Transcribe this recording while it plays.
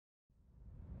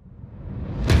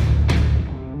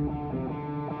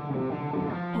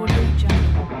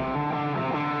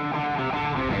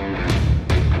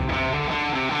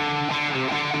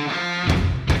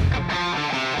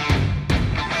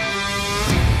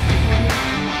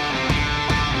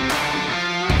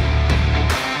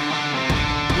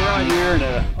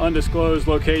undisclosed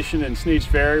location in Sneads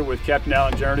Ferry with Captain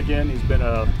Alan Jernigan. He's been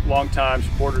a longtime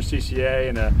supporter of CCA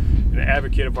and an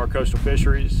advocate of our coastal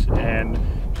fisheries, and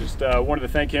just wanted to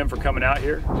thank him for coming out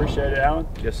here. Appreciate it, Alan.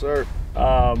 Yes, sir.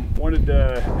 Wanted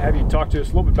to have you talk to us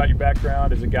a little bit about your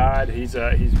background as a guide. He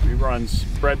runs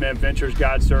Breadman Ventures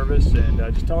Guide Service, and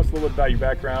just tell us a little bit about your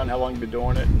background, how long you've been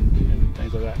doing it, and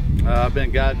things like that. I've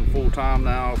been guiding full time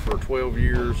now for 12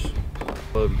 years.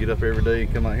 Love to get up every day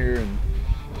and come out here and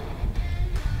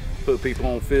put people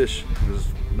on fish. There's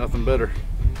nothing better.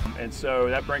 And so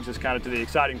that brings us kind of to the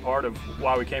exciting part of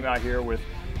why we came out here with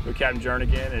Captain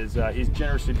Jernigan. Is he's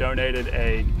generously donated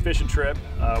a fishing trip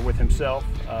with himself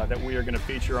that we are going to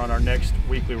feature on our next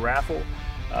weekly raffle.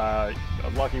 A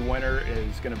lucky winner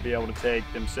is going to be able to take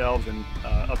themselves and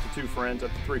up to 2 friends,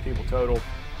 up to 3 people total,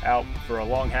 out for a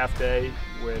long half day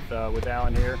with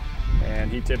Alan here.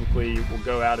 And he typically will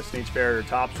go out of Sneads Ferry or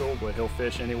Topsail, but he'll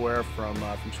fish anywhere from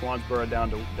Swansboro down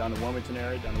to Wilmington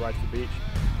area, down to Wrightsville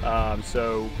Beach.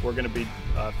 So we're going to be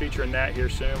featuring that here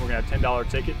soon. We're going to have $10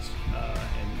 tickets,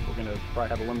 and we're going to probably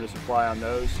have a limited supply on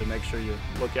those. So make sure you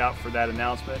look out for that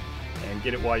announcement and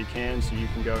get it while you can, so you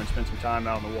can go and spend some time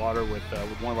out in the water with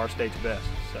one of our state's best.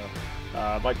 So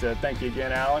I'd like to thank you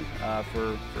again, Alan,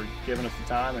 for giving us the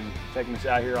time and taking us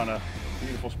out here on a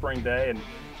beautiful spring day and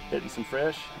hitting some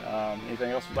fish.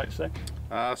 Anything else you'd like to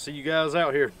say? See you guys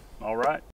out here. All right.